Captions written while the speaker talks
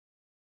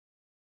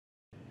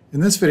In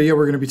this video,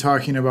 we're going to be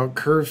talking about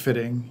curve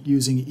fitting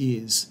using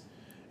EES.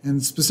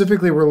 And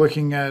specifically, we're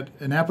looking at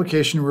an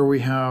application where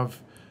we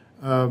have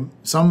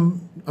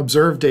some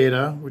observed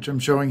data, which I'm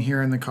showing here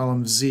in the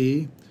column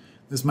Z.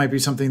 This might be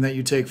something that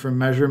you take from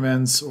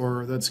measurements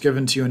or that's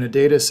given to you in a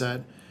data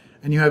set.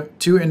 And you have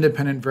two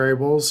independent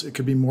variables. It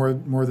could be more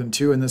than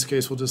two. In this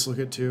case, we'll just look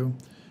at two.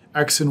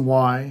 X and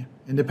Y,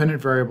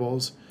 independent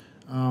variables.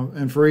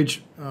 And for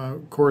each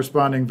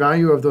corresponding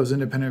value of those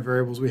independent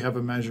variables, we have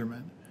a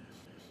measurement.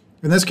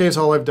 In this case,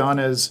 all I've done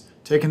is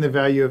taken the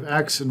value of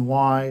x and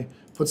y,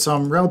 put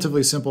some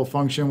relatively simple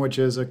function, which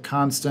is a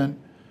constant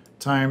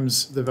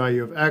times the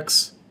value of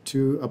x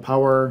to a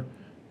power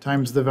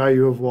times the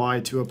value of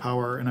y to a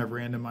power, and I've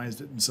randomized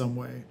it in some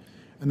way.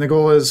 And the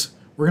goal is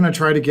we're going to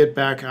try to get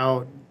back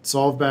out,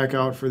 solve back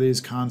out for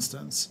these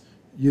constants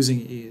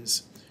using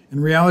EES. In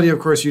reality, of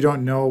course, you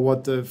don't know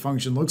what the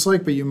function looks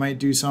like, but you might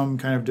do some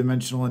kind of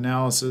dimensional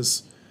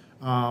analysis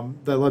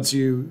that lets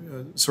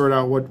you sort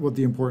out what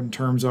the important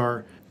terms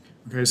are.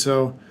 Okay,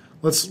 so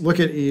let's look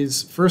at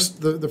EES. First,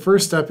 the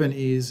first step in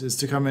EES is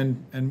to come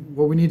in, and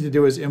what we need to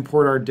do is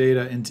import our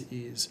data into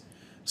EES.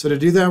 So to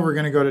do that, we're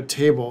going to go to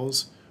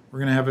Tables. We're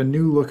going to have a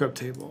new lookup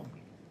table.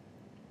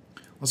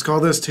 Let's call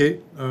this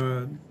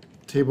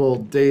table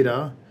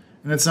Data,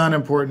 and it's not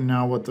important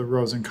now what the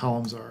rows and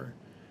columns are.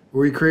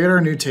 We create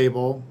our new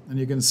table, and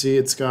you can see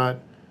it's got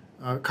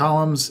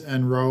columns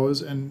and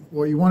rows, and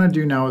what you want to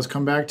do now is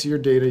come back to your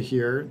data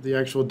here, the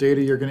actual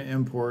data you're going to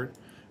import.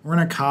 We're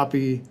going to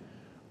copy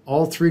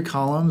all three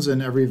columns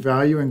and every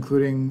value,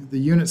 including the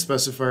unit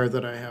specifier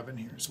that I have in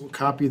here. So we'll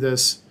copy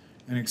this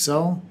in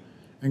Excel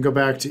and go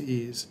back to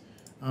EES.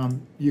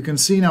 You can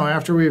see now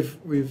after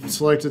we've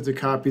selected the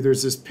copy,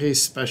 there's this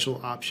paste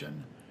special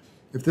option.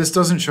 If this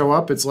doesn't show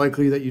up, it's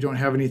likely that you don't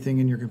have anything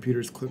in your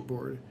computer's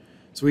clipboard.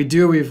 So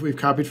we've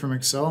copied from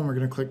Excel, and we're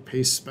going to click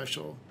paste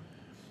special.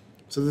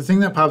 So the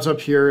thing that pops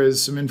up here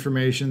is some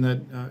information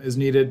that is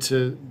needed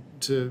to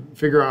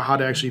figure out how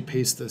to actually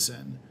paste this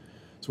in.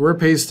 So we're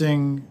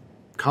pasting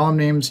column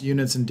names,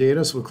 units, and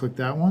data, so we'll click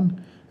that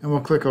one, and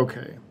we'll click OK.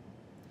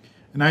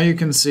 And now you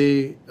can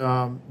see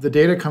the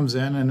data comes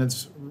in, and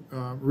it's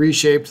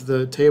reshaped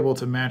the table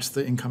to match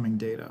the incoming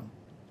data.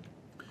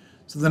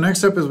 So the next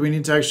step is we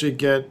need to actually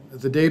get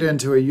the data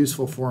into a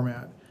useful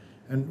format.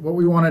 And what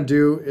we want to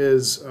do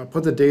is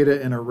put the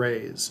data in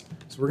arrays.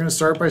 So we're going to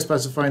start by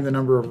specifying the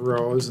number of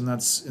rows, and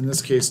that's, in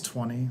this case,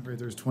 20. Right?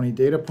 There's 20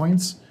 data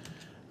points.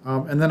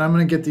 And then I'm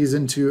going to get these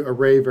into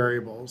array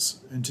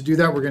variables. And to do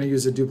that, we're going to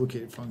use a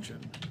duplicate function.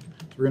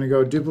 So we're going to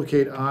go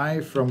duplicate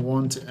I from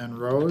 1 to n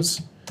rows.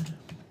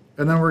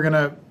 And then we're going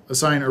to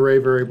assign array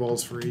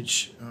variables for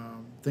each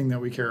thing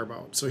that we care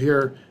about. So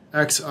here,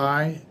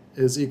 xi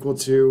is equal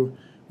to,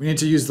 we need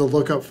to use the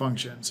lookup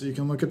function. So you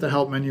can look at the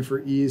help menu for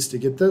EES to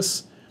get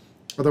this.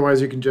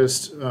 Otherwise, you can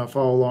just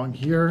follow along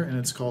here, and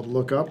it's called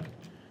lookup.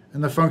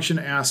 And the function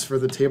asks for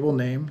the table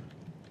name,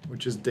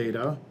 which is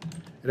data.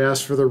 It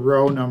asks for the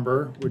row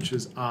number, which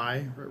is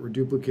I. Right? We're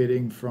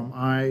duplicating from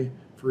I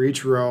for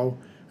each row.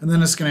 And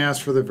then it's going to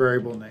ask for the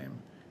variable name.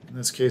 In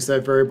this case,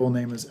 that variable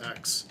name is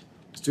x.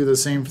 Let's do the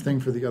same thing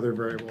for the other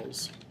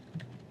variables.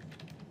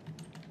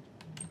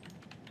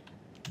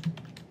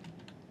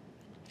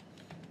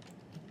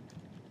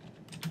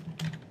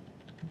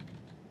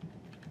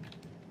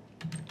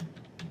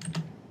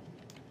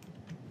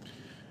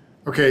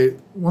 Okay,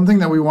 one thing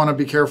that we want to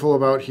be careful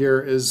about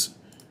here is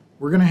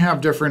we're going to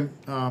have different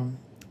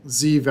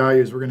Z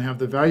values. We're going to have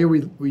the value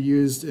we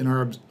used in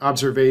our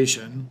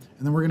observation,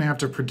 and then we're going to have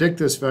to predict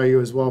this value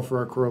as well for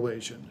our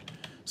correlation.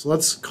 So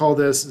let's call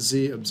this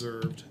Z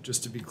observed,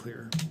 just to be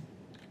clear.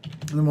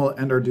 And then we'll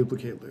end our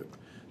duplicate loop.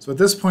 So at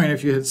this point,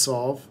 if you hit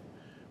solve,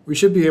 we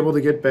should be able to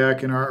get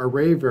back in our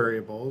array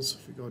variables.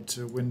 If we go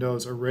to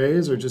Windows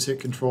Arrays or just hit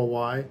Control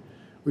Y,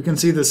 we can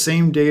see the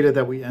same data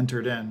that we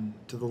entered in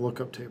to the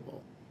lookup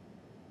table.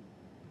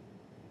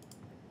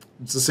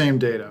 It's the same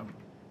data.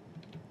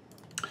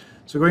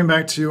 So going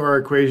back to our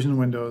equation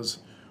windows,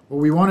 what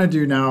we want to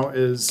do now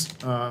is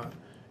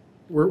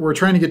we're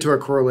trying to get to a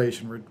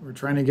correlation. We're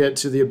trying to get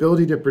to the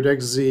ability to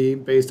predict Z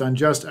based on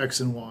just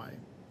X and Y.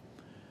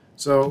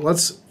 So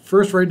let's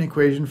first write an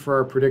equation for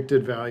our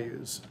predicted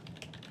values.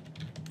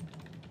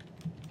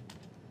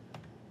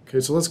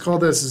 Okay, so let's call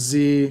this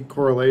Z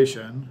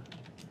correlation,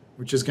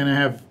 which is going to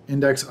have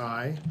index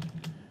I.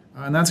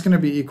 And that's going to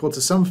be equal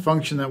to some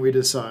function that we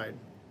decide.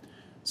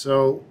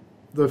 So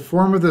the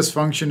form of this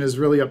function is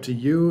really up to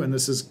you, and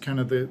this is kind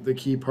of the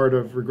key part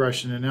of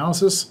regression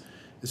analysis,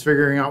 is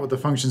figuring out what the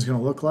function is going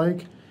to look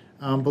like.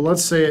 But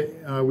let's say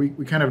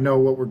we kind of know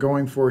what we're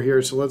going for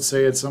here, so let's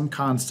say it's some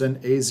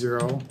constant,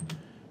 a0,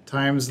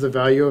 times the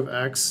value of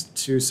x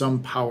to some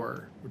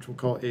power, which we'll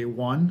call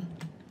a1. And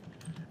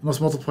let's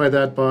multiply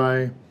that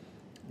by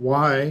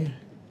y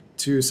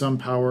to some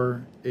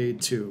power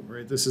a2.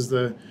 Right? This is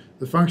the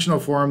functional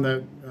form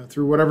that,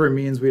 through whatever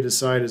means we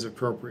decide is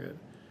appropriate.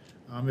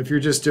 If you're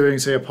just doing,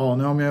 say, a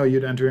polynomial,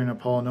 you'd enter in a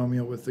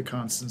polynomial with the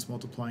constants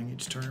multiplying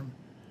each term.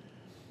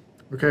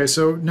 Okay,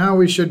 so now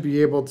we should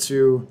be able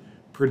to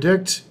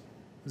predict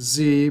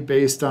z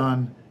based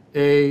on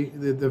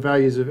the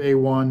values of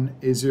A1,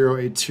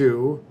 A0,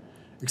 A2,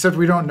 except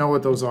we don't know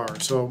what those are.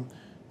 So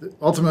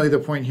ultimately the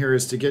point here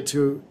is to get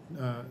to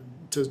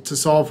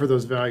solve for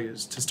those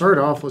values. To start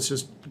off, let's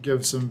just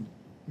give some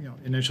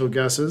initial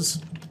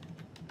guesses.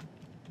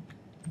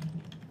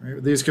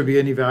 Right? These could be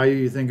any value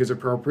you think is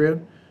appropriate.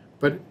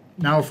 But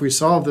now if we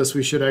solve this,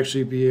 we should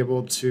actually be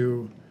able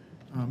to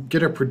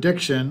get a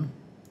prediction.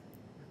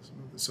 Let's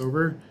move this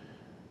over.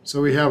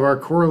 So we have our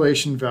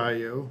correlation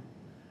value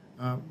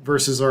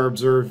versus our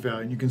observed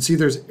value. And you can see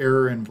there's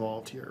error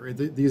involved here.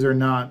 Right? These are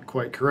not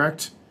quite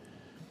correct.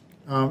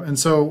 And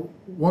so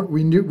what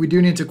we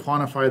do need to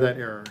quantify that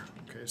error.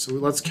 Okay, so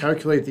let's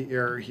calculate the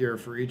error here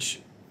for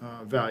each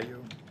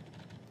value.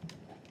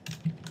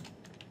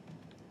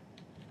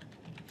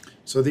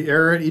 So the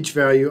error at each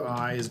value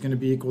I is going to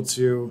be equal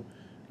to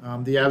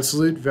the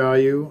absolute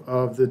value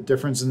of the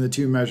difference in the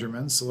two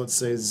measurements. So let's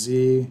say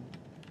Z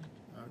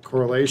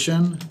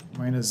correlation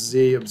minus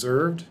Z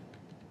observed.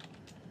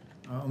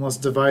 And let's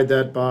divide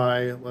that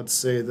by, let's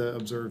say, the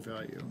observed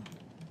value.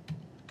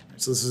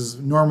 So this is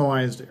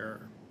normalized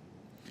error.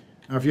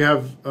 Now if you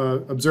have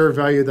observed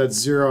value that's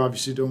 0,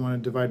 obviously you don't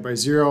want to divide by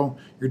 0.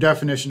 Your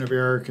definition of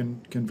error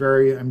can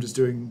vary. I'm just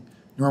doing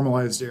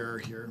normalized error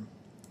here.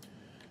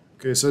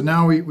 Okay, so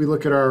now we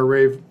look at our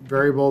array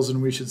variables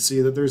and we should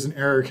see that there's an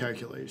error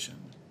calculation.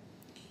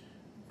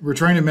 We're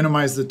trying to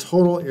minimize the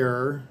total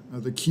error,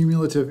 the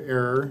cumulative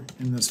error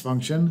in this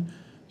function.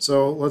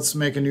 So let's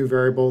make a new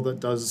variable that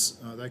does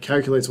that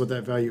calculates what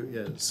that value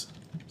is.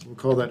 So we'll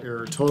call that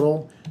error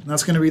total, and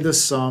that's going to be the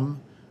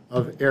sum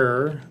of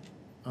error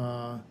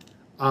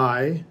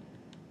I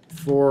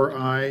for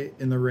I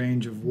in the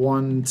range of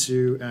 1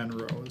 to n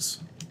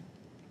rows.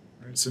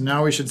 Right, so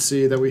now we should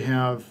see that we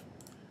have,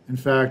 in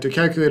fact, a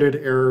calculated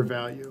error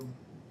value.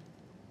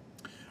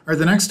 All right,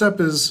 the next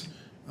step is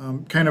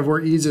kind of where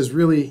EES is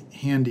really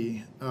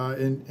handy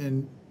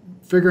in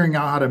figuring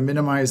out how to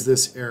minimize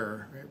this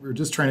error. Right? We're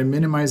just trying to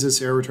minimize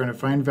this error. We're trying to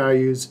find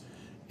values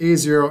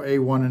A0,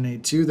 A1, and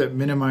A2 that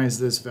minimize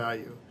this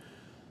value.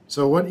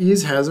 So what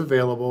EES has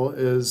available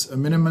is a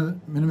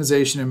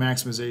minimization and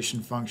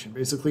maximization function,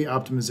 basically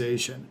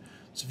optimization.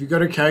 So if you go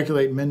to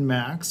calculate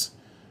min-max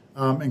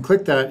and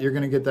click that, you're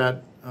going to get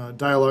that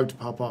dialog to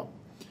pop up.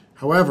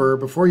 However,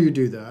 before you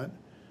do that,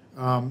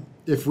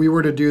 if we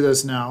were to do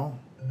this now,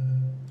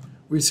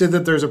 we see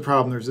that there's a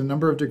problem. There's a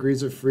number of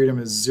degrees of freedom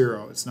is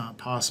 0. It's not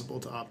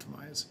possible to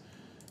optimize.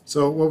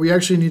 So what we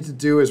actually need to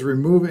do is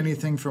remove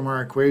anything from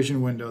our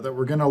equation window that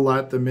we're going to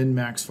let the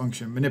min-max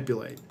function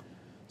manipulate.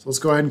 So let's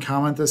go ahead and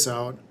comment this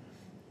out,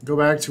 go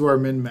back to our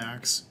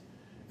min-max,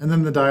 and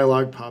then the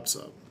dialog pops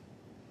up.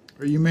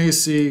 Or you may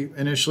see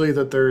initially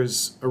that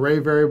there's array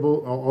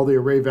variable, all the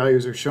array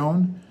values are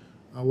shown.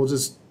 We'll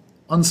just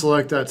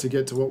unselect that to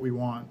get to what we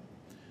want.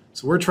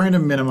 So we're trying to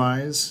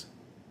minimize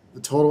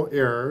the total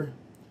error,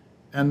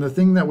 and the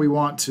thing that we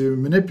want to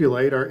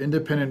manipulate, our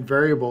independent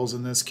variables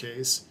in this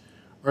case,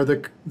 are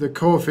the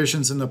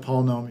coefficients in the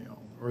polynomial,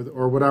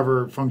 or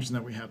whatever function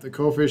that we have, the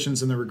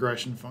coefficients in the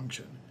regression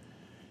function.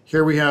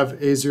 Here we have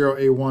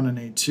A0, A1, and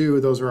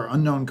A2. Those are our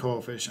unknown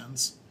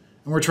coefficients.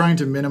 And we're trying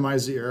to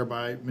minimize the error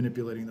by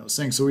manipulating those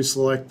things. So we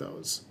select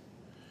those.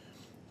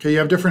 Okay, you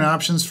have different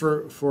options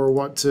for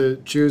what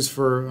to choose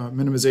for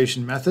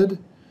minimization method.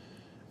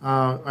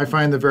 I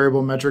find the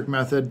variable metric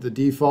method, the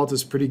default,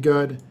 is pretty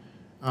good.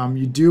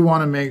 You do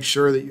want to make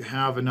sure that you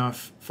have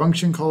enough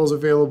function calls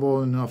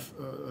available, enough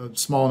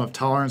small enough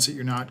tolerance that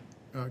you're not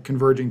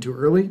converging too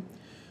early.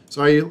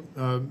 So I,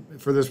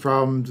 for this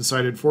problem,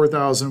 decided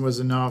 4,000 was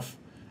enough.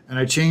 And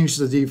I changed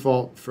the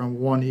default from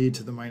 1e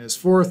to the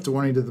 -4th to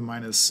 1e to the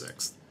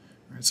 -6th.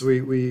 Right, so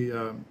we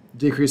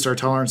decreased our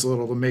tolerance a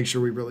little to make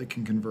sure we really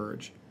can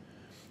converge.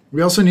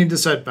 We also need to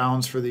set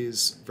bounds for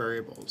these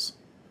variables.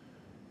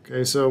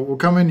 Okay, so we'll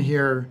come in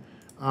here.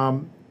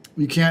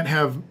 We can't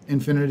have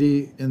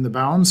infinity in the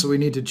bounds, so we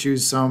need to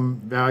choose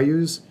some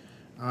values.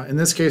 In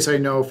this case, I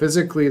know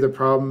physically the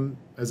problem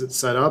as it's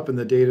set up and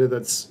the data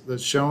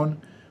that's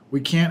shown,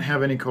 we can't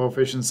have any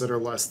coefficients that are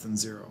less than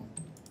 0.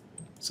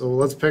 So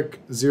let's pick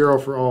 0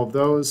 for all of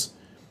those.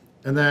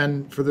 And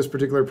then for this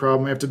particular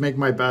problem, I have to make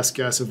my best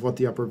guess of what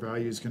the upper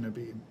value is going to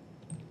be.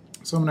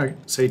 So I'm going to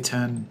say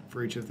 10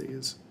 for each of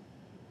these.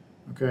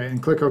 Okay,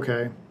 and click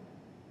OK.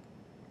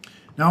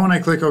 Now when I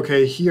click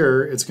OK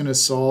here, it's going to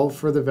solve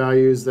for the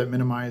values that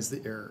minimize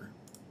the error.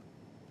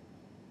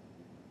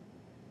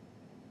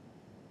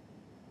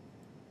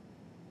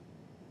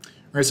 All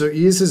right, so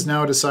EES has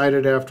now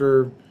decided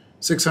after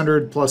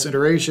 600 plus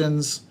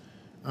iterations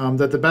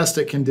that the best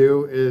it can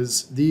do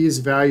is these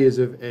values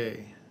of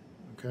A,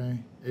 okay,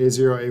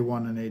 A0,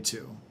 A1, and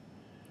A2.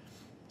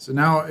 So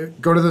now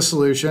go to the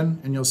solution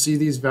and you'll see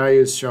these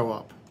values show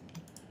up.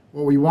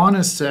 What we want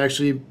is to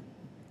actually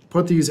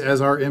put these as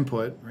our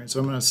input, right? So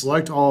I'm going to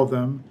select all of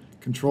them,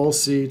 Control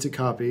C to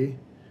copy,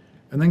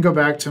 and then go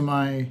back to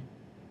my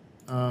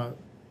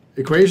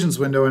equations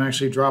window and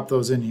actually drop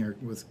those in here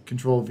with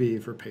Control V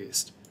for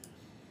paste.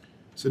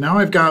 So now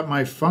I've got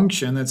my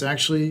function that's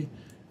actually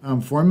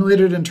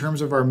formulated in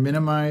terms of our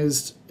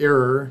minimized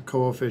error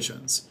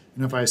coefficients.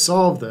 And if I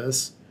solve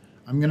this,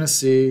 I'm going to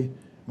see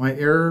my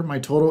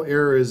total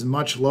error is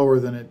much lower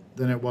than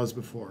it was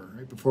before.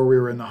 Right? Before we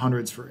were in the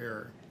hundreds for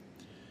error.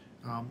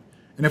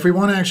 And if we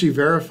want to actually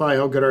verify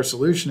how good our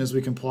solution is,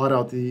 we can plot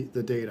out the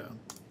data.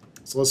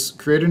 So let's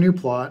create a new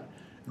plot,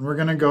 and we're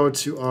going to go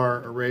to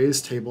our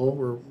arrays table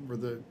where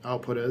the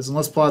output is, and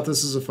let's plot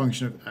this as a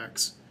function of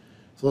x.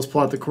 So let's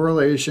plot the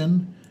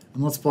correlation,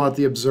 and let's plot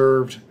the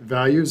observed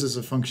values as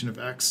a function of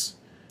x.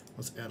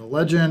 Let's add a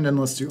legend, and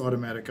let's do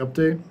automatic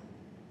update.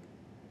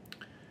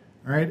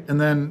 All right, and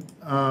then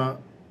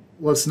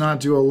let's not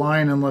do a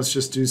line, and let's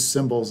just do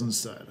symbols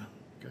instead.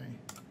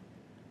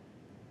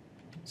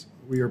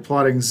 We are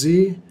plotting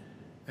z,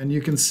 and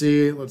you can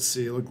see, let's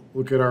see,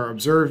 look at our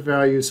observed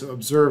values. So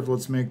observed,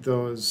 let's make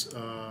those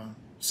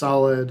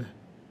solid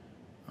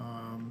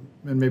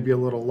and maybe a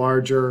little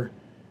larger.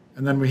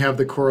 And then we have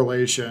the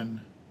correlation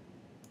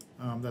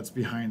that's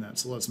behind that.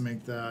 So let's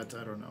make that,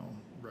 I don't know,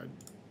 red.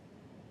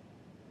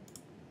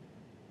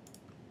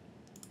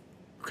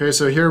 Okay,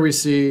 so here we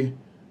see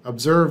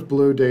observed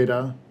blue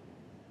data,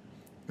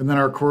 and then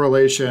our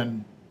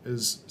correlation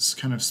is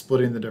kind of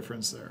splitting the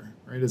difference there,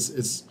 right?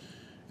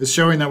 It's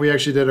showing that we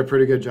actually did a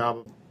pretty good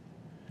job.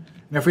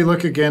 And if we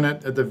look again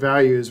at the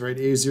values, right,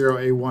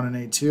 A0, A1, and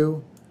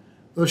A2,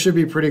 those should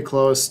be pretty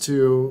close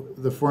to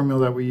the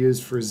formula that we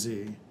used for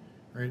Z,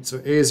 right? So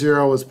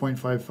A0 was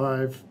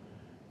 0.55,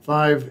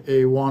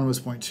 A1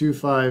 was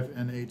 0.25,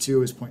 and A2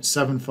 was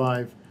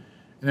 0.75.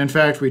 And in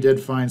fact, we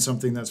did find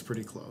something that's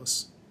pretty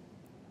close,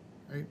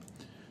 right?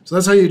 So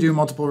that's how you do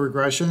multiple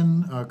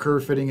regression,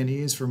 curve fitting in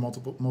EES for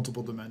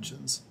multiple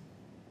dimensions.